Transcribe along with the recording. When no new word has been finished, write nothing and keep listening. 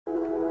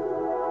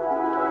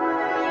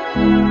I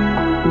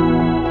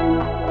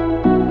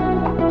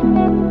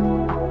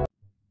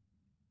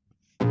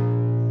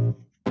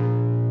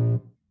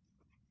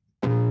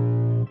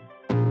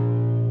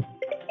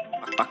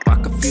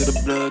can feel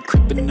the blood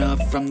creeping up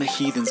from the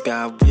heathens.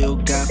 Got will,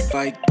 got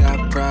fight,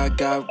 got pride,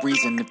 got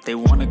reason. If they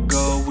wanna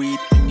go eat,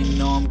 then you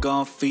know I'm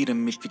gon' feed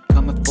them. If you're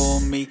coming for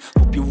me,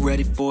 hope you're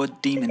ready for a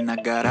demon. I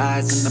got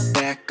eyes in the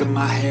back of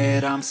my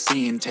head, I'm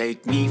seeing.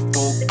 Take me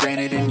for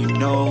granted and you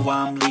know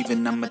I'm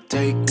leaving. I'ma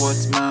take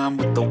what's mine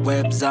with the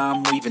webs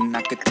I'm weaving.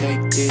 I could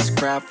take this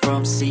crowd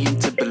from seeing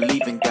to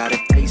believing. Got a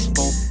taste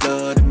for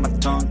blood and my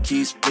tongue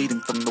keeps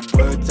bleeding from the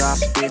words I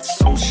spit.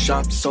 So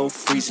sharp, so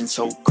freezing,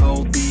 so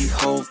cold.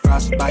 Behold,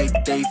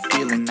 frostbite they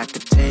feeling. I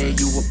could tear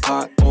you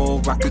apart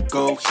or I could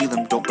go heal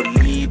them. Don't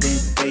believe in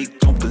fate,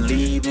 don't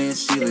believe in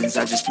ceilings.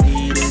 I just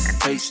need a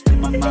taste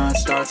and my mind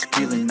starts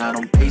peeling. I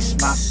don't pace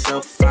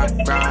myself, I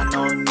grind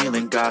on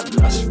kneeling. Got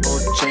lust for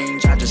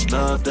change, I just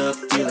love the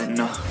feeling.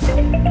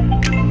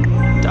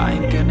 I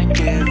ain't gonna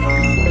give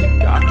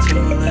up. Got too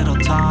little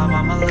time,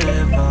 I'ma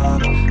live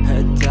up.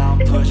 Head down,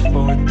 push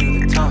forward through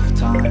the tough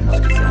times.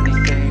 Cause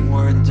anything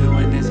worth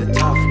doing is a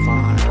tough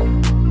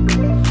climb.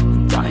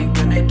 And I ain't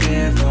gonna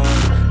give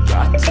up.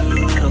 Got too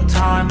little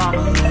time,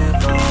 I'ma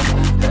live up.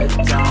 Head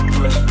down,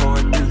 push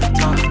forward through the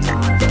tough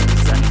times.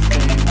 Cause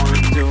anything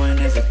worth doing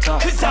is a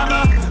tough climb. Cause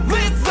I'ma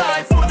live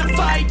life for the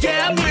fight,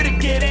 yeah, I'm here to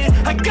get it.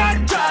 I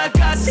got drive,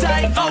 got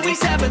sight,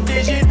 always have a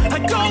vision. I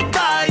don't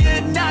lie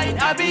at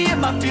night, I be in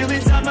my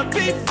feelings. I'ma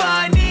be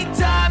fine, need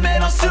time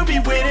and I'll soon be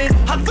winning.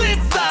 I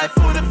live life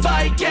for the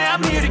fight, yeah,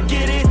 I'm here to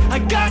get it. I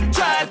got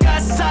drive,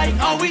 got sight,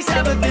 always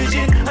have a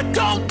vision. I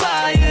don't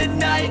lie at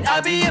night,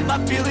 I be in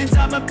my feelings.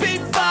 I'ma be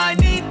fine,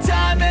 need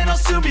time and I'll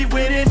soon be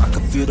winning. I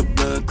can feel the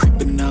blood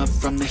creeping up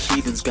from the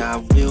heathens.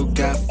 Got will,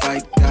 got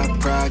fight, got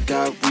pride,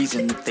 got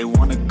reason. If they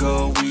wanna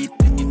go eat,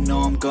 then you know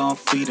I'm gon'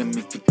 feed them.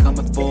 If you're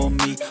coming for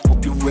me,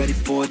 hope you're ready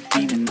for a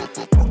demon. I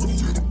can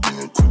feel the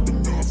blood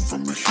creeping up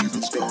from the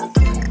heathens. Got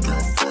will,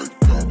 got fight,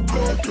 got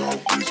pride, got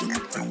reason.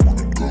 If they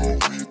wanna go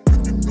eat, then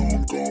you know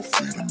I'm gon'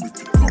 feed them. If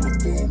you're coming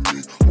for me,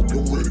 hope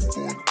you're ready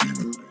for a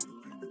demon.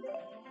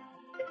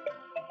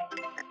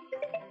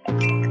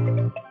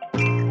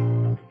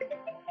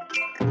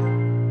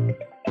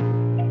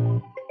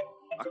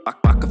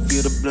 I can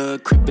feel the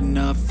blood creeping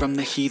up from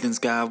the heathens.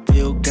 Got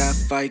will, got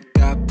fight,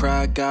 got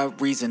pride,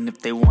 got reason. If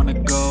they wanna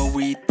go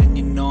eat, then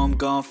you know I'm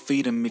gon'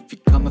 feed them. If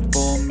you're coming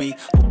for me,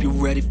 hope you're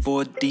ready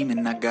for a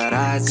demon. I got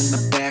eyes in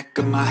the back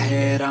of my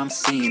head, I'm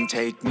seeing.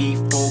 Take me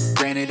for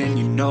granted and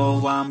you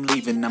know I'm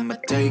leaving. I'ma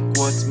take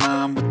what's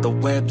mine with the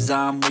webs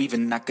I'm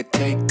weaving. I could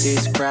take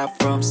this crowd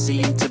from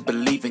seeing to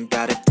believing.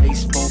 Got a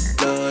taste for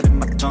blood and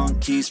my tongue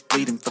keeps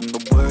bleeding from the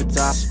words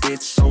I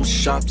spit. So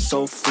sharp,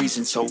 so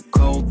freezing, so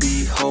cold.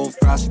 Behold,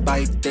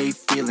 frostbite they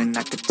feeling.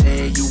 I could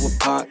tear you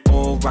apart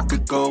or I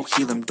could go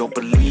heal them. Don't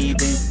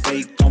believe in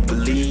fate, don't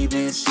believe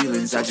in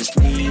ceilings. I just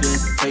need a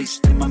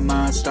taste and my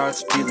mind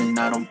starts peeling.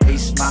 I don't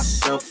pace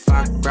myself,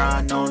 I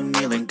grind on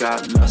kneeling.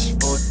 Got lust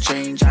for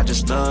change, I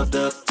just love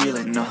the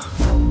feeling.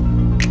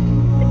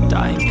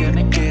 I ain't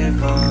gonna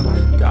give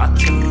up. Got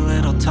too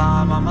little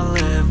time, I'ma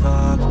live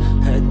up.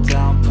 Head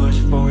down, push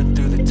forward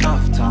through the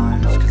tough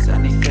times. Cause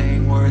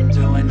anything worth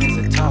doing is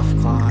a tough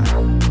climb.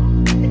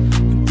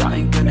 And I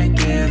ain't gonna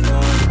give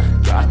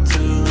up. Got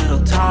too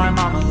little time,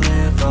 I'ma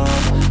live up.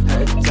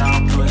 Head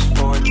down, push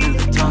forward through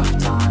the tough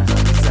times.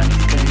 Cause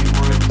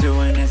anything worth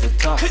doing is a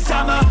tough climb. Cause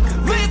I'ma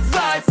live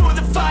life for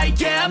the fight,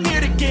 yeah, I'm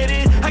here to get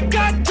it. I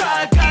got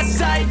drive, got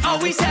sight,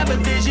 always have a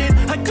vision.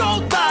 I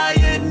don't lie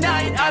at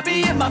night, I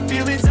be in my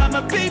feelings.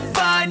 I'ma be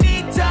fine,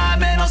 need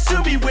time and I'll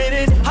soon be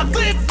winning. I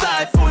live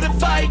life for the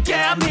fight,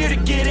 yeah, I'm here to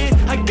get it.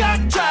 I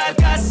got drive,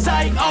 got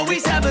sight,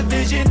 always have a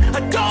vision.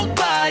 I don't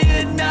lie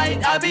at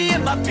night, I be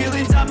in my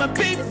feelings. I'ma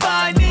be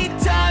fine, need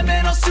time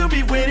and I'll soon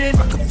be winning.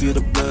 I can feel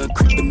the blood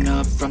creeping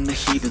up from the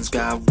heathens.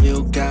 Got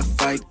will, got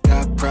fight,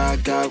 got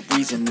pride, got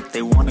reason. If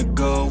they wanna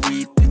go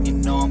eat, then you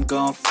know I'm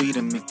gon' feed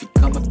them. If you're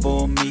coming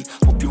for me,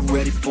 hope you're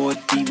ready for a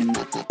demon.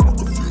 I can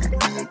feel the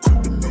blood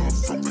creeping up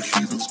from the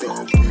heathens.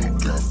 Got will,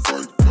 got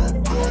fight,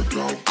 got pride,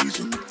 got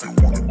reason. If they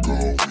wanna go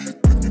eat,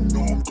 then you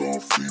know I'm gon'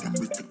 feed them.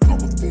 If you're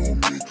coming for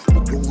me,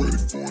 hope you're ready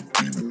for a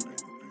demon.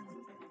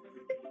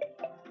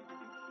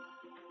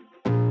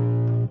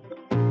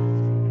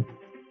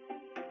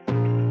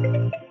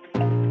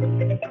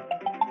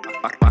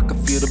 I can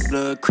feel the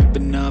blood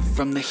creeping up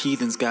from the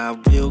heathens.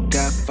 Got will,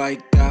 got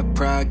fight, got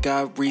pride,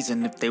 got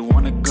reason. If they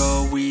wanna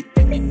go eat,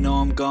 then you know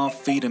I'm gon'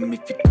 feed them.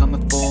 If you're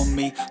coming for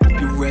me, hope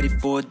you're ready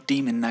for a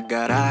demon. I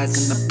got eyes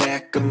in the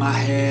back of my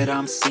head,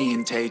 I'm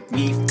seeing. Take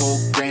me for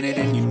granted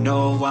and you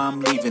know I'm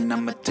leaving.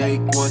 I'ma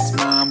take what's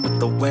mine with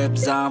the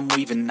webs I'm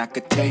weaving. I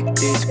could take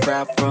this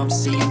crowd from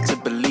seeing to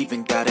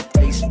believing. Got a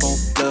taste for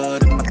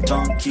blood and my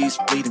tongue keeps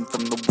bleeding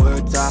from the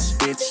words I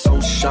spit. So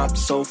sharp,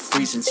 so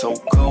freezing, so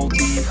cold.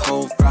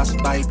 Behold,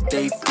 frostbite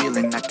they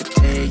feeling. I could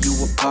tear you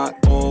apart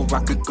or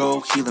I could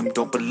go heal them.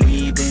 Don't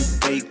believe in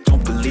fate,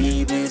 don't believe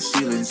believe in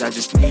ceilings. I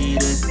just need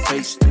a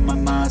taste and my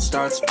mind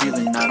starts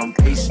peeling. I don't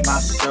pace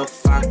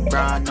myself, I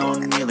grind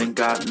on kneeling.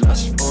 Got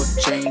lust for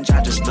change,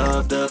 I just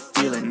love the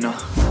feeling.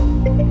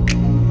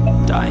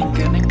 I ain't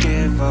gonna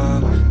give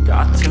up.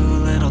 Got too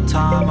little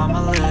time,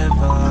 I'ma live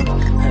up.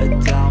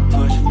 Head down,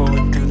 push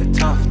forward through the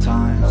tough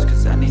times,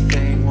 cause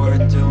anything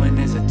worth doing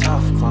is a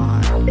tough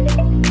climb.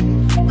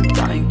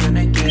 I ain't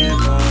gonna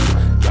give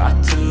up.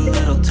 Got too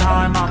little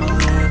time, I'ma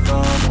live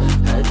up.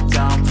 Head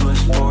down,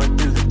 push forward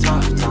through the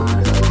tough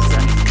times, cause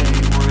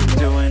anything worth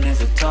doing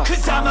is a tough climb.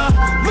 Cause I'ma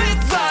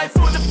live life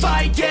for the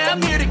fight, yeah,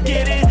 I'm here to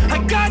get it.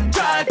 I got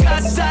drive,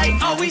 got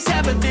sight, always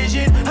have a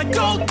vision. I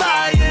go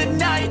by at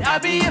night, I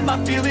be in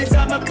my feelings.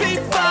 I'ma be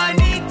fine,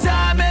 need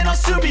time and I'll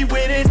soon be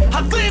winning.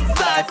 I live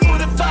life for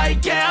the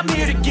fight, yeah, I'm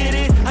here to get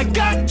it. I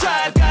got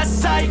drive, got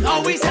sight,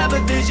 always have a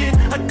vision.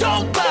 I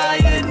go by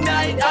at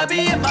night, I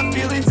be in my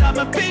feelings.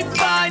 I'ma be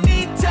fine,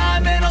 need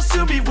time and I'll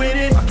soon be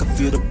winning. I can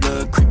feel the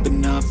blood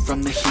creeping up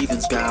from the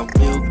heathens. Got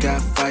will,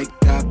 got fight,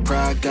 got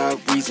pride, got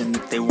reason.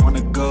 If they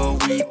wanna go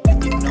eat,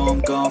 then you know I'm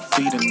gon'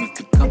 feed them. If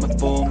you're coming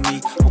for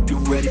me, hope you're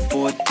ready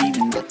for a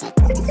demon. I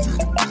can feel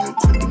the blood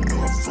creeping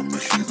up from the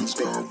heathens.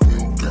 Got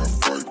will, got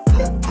fight,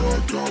 got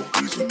pride, got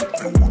reason. If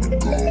they wanna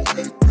go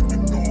eat, then you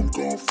know I'm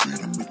gon' feed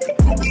them. If you're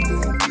coming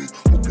for me,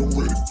 hope you're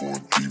ready for a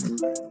demon.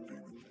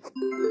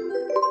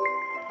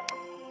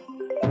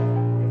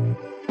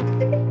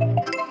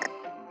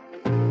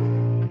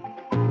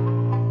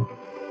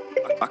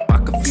 I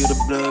can feel the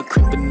blood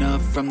creeping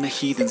up from the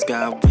heathens.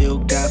 Got will,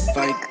 got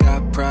fight,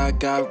 got pride,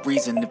 got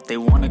reason. If they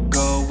wanna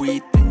go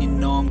eat, then you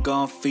know I'm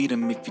gon' feed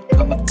them. If you're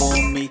coming for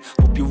me,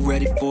 hope you're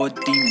ready for a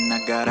demon.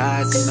 I got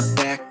eyes in the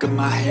back of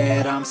my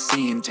head, I'm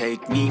seeing.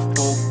 Take me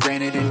for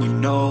granted and you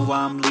know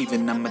I'm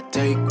leaving. I'ma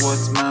take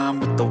what's mine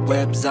with the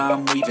webs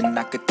I'm weaving.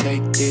 I could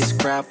take this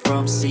crowd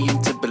from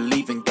seeing to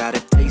believing. Got a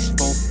taste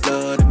for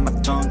blood and my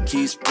tongue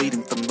keeps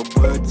bleeding from the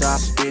words I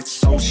spit.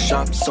 So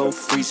sharp, so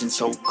freezing,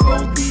 so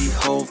cold.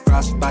 Behold,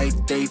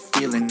 frostbite they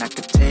feeling. I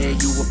could tear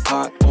you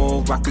apart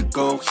or I could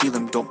go heal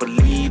them. Don't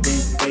believe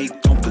in fate,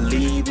 don't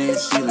believe in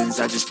ceilings.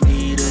 I just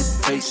need a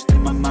taste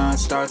and my mind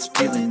starts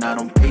peeling. I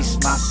don't pace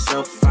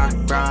myself, I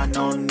grind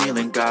on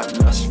kneeling. Got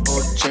lust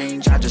for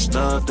change, I just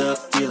love the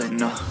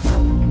feeling.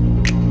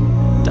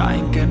 I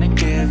ain't gonna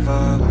give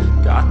up.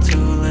 Got too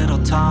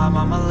little time,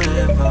 I'ma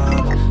live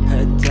up.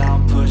 Head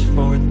down, push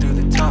forward through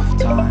the tough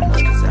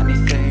times, cause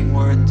anything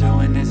worth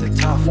doing is a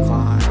tough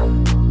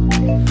climb.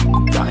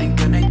 I ain't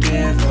gonna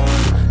give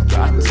up.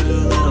 Got too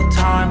little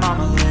time,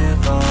 I'ma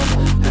live up.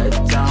 Head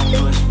down,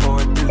 push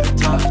forward through the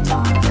tough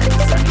times,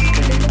 cause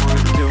anything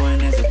worth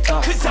doing is a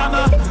tough climb. Cause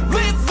I'ma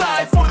live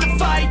life for the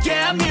fight,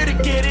 yeah, I'm here to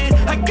get it.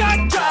 I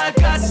got drive,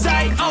 got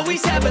sight,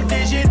 always have a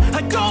vision.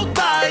 I go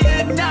by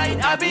at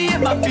night, I be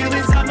in my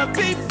feelings. I'ma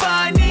be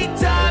fine, need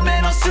time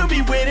and I'll soon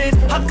be winning.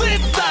 I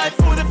live life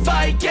for the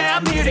fight, yeah,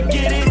 I'm here to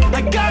get it.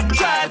 I got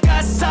drive,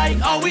 got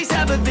sight, always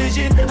have a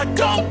vision. I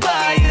go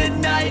by at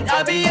night,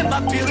 I be in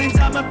my feelings.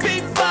 I'ma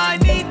be fine,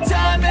 need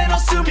time and I'll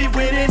soon be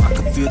winning. I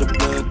can feel the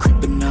blood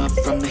creeping up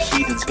from the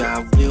heathens.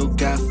 Got will,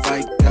 got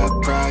fight,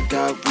 got pride,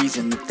 got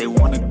reason. If they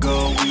wanna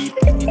go eat,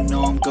 then you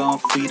know I'm gon'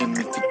 feed them.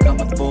 If you're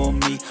coming for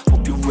me,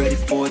 hope you're ready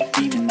for a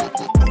demon. I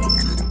can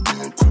feel the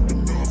blood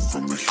creeping up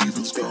from the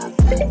heathens. Got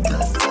will,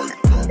 got fight,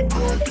 got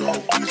pride, got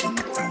reason.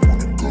 If they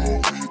wanna go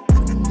eat,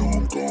 then you know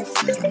I'm gon'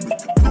 feed them. If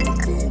you're coming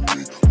for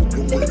me, hope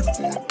you're ready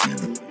for a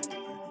demon.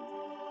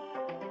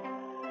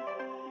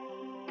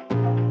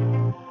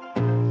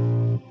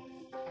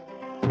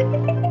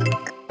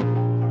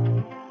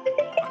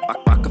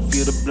 I can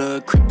feel the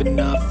blood creeping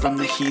up from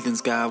the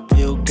heathens. Got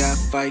will, got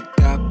fight,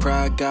 got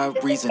pride,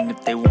 got reason.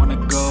 If they wanna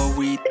go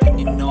eat, then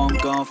you know I'm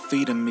gon'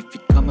 feed them. If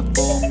you're coming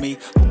for me,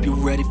 hope you're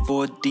ready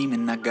for a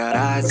demon. I got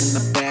eyes in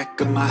the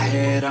back of my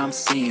head, I'm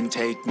seeing.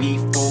 Take me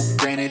for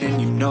granted and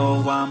you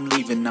know I'm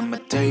leaving. I'ma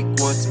take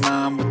what's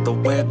mine with the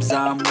webs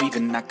I'm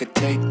weaving. I could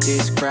take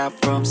this crowd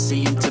from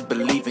seeing to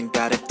believing.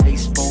 Got a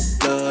taste for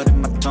blood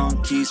and my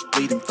tongue keeps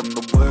bleeding from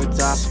the words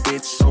I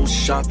spit. So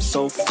sharp,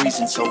 so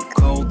freezing, so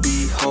cold.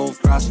 Behold,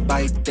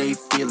 frostbite they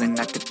feeling.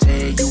 I could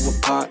tear you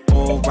apart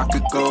or I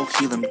could go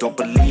heal them. Don't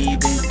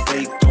believe in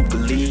fate, don't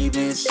believe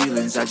in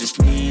ceilings. I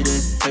just need a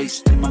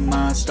taste and my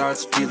mind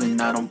starts peeling.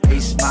 I don't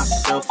pace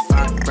myself,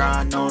 I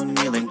grind on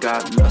kneeling.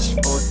 Got lust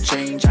for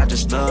change, I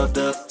just love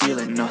the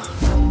feeling.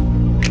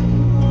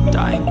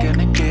 I ain't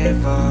gonna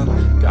give up.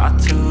 Got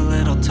too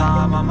little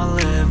time, I'ma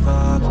live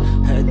up.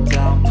 Head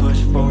down,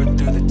 push forward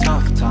through the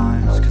tough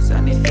times, cause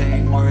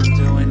anything worth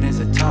doing is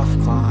a tough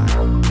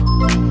climb.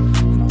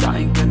 And I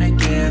ain't gonna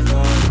give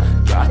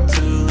up. Got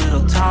too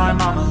little time,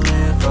 I'ma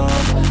live up.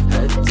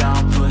 Head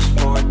down, push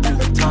forward through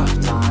the tough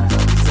times,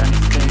 cause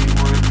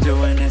anything worth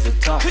doing is a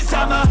tough climb. Cause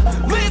I'ma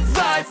live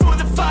life for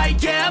the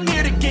fight, yeah, I'm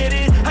here to get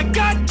it. I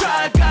got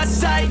drive, got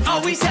sight,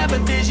 always have a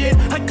vision.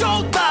 I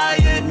go by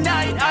at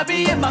night, I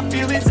be in my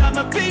feelings.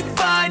 I'ma be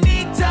fine,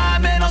 need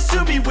time and I'll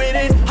soon be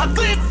winning. I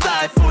live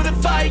life for the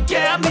fight,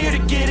 yeah, I'm here to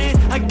get it.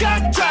 I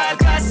got drive,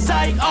 got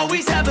sight,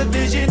 always have a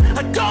vision.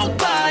 I go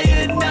by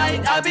at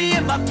night, I be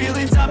in my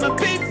feelings. I'ma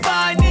be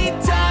fine,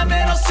 need time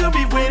and I'll soon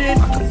be winning.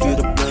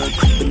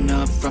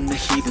 from the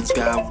heathens.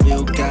 Got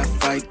will, got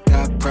fight,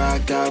 got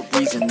pride, got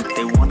reason. If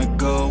they wanna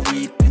go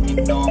eat, then you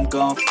know I'm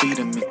gon' feed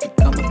them. If you're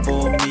coming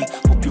for me,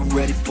 hope you're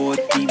ready for a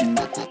demon.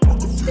 I can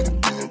feel the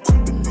blood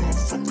creeping up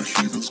from the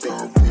heathens.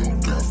 Got will,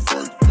 got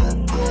fight,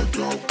 got pride,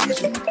 got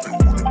reason. If they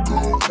wanna go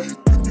eat,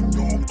 then you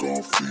know I'm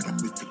gon' feed them.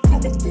 If you're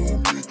coming for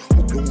me,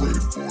 hope you're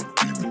ready for a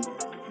demon.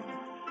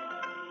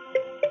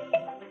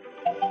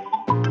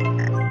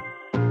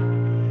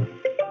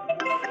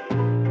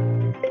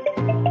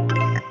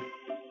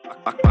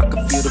 I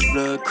can feel the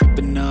blood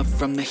creeping up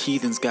from the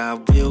heathens.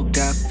 Got will,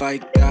 got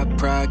fight, got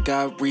pride,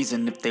 got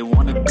reason. If they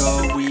wanna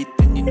go eat,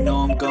 then you know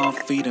I'm gon'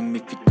 feed them.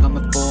 If you're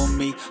coming for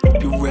me,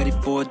 hope you're ready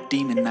for a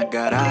demon. I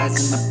got eyes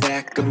in the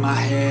back of my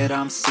head,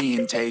 I'm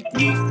seeing. Take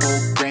me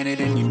for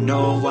granted and you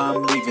know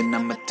I'm leaving.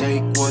 I'ma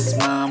take what's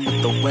mine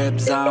with the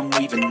webs I'm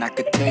weaving. I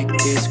could take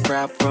this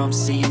crowd from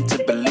seeing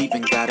to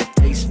believing. Got a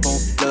taste for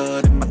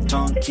blood and my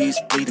tongue keeps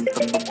bleeding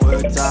from the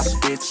words I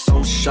spit.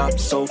 So sharp,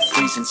 so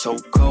freezing, so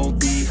cold.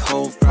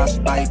 Behold,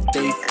 frostbite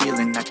they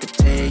feeling. I could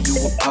tear you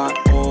apart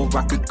or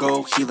I could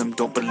go heal them.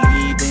 Don't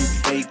believe in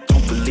fate,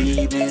 don't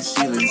believe in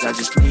ceilings. I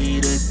just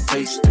need a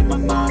taste and my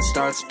mind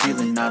starts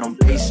peeling. I don't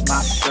pace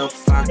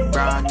myself, I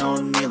grind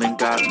on kneeling.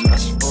 Got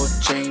lust for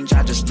change,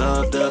 I just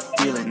love the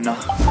feeling.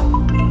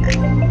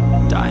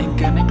 I ain't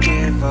gonna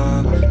give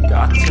up.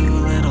 Got too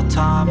little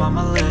time,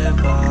 I'ma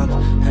live up.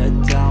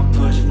 Head down,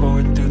 push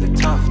forward through the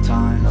tough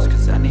times.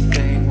 Cause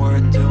anything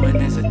worth doing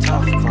is a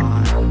tough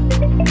climb.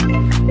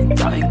 And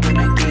I ain't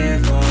gonna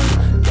give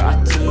up.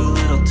 Got too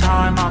little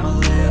time, I'ma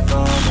live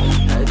up.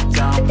 Head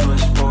down,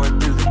 push forward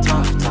through the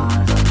tough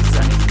times. Cause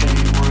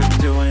anything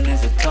worth doing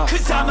is a tough climb.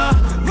 Cause I'ma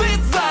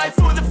live life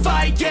for the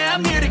fight, yeah,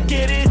 I'm here to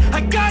get it.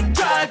 I got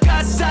drive,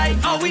 got sight,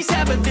 always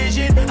have a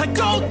vision. I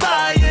go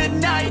by at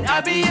night,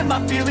 I be in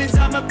my feelings.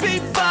 I'ma be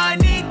fine,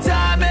 need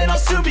time, and I'll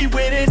soon be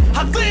winning.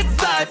 I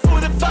live life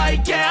for the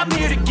fight, yeah, I'm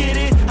here to get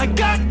it. I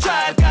got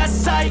drive, got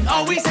sight,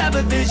 always have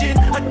a vision.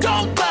 I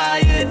don't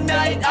lie at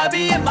night, I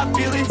be in my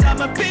feelings.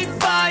 I'ma be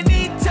fine,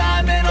 need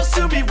time, and I'll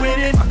soon be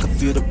winning. I can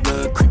feel the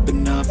blood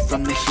creeping up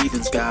from the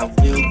heathens. Got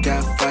will,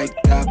 got fight,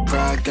 got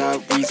pride,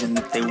 got reason.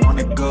 If they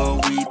wanna go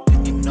eat,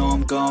 then you know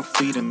I'm gon'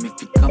 feed them.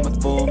 If you're coming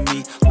for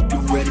me, hope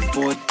you're ready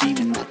for a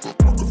demon. I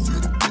can feel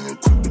the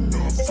blood creeping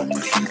up from the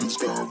heathens.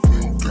 Got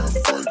will, got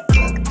fight,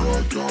 got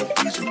pride, got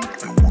reason. If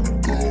they wanna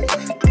go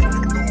eat, then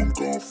you know I'm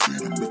gon'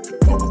 feed them. If you're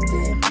coming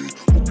for me,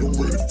 hope you're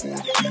ready for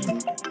a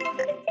demon.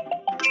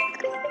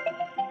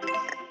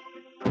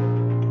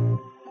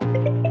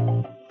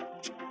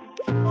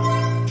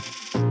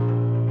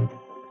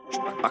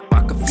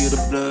 I can feel the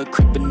blood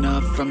creeping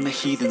up from the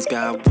heathens.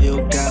 Got will,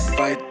 got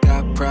fight,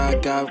 got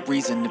pride, got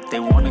reason. If they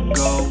wanna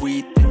go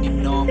eat, then you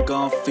know I'm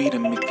gon' feed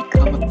them. If you're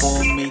coming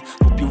for me,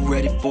 hope you're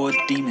ready for a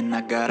demon.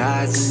 I got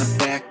eyes in the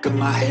back of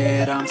my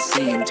head, I'm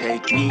seeing.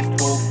 Take me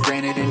for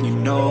granted and you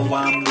know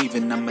I'm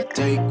leaving. I'ma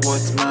take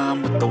what's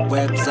mine with the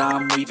webs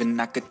I'm weaving.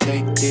 I could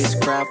take this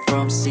crowd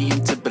from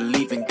seeing to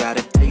believing. Got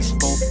a taste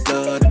for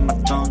blood and my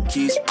tongue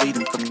keeps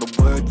bleeding from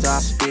the words I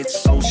spit.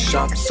 So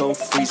sharp, so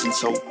freezing,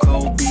 so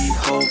cold.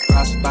 Behold,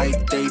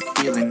 frostbite they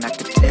feeling. I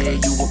could tear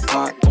you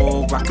apart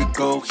or I could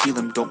go heal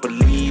them. Don't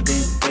believe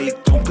in fate,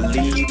 don't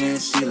believe in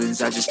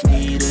ceilings. I just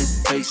need a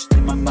taste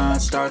and my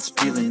mind starts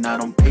peeling. I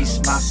don't pace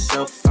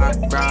myself, I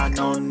grind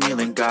on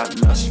kneeling. Got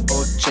lust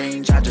for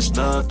change, I just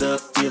love the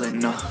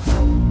feeling.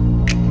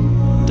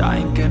 I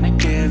ain't gonna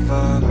give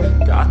up.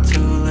 Got too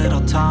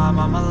little time,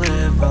 I'ma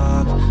live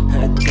up.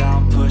 Head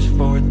down, push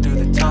forward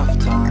through the tough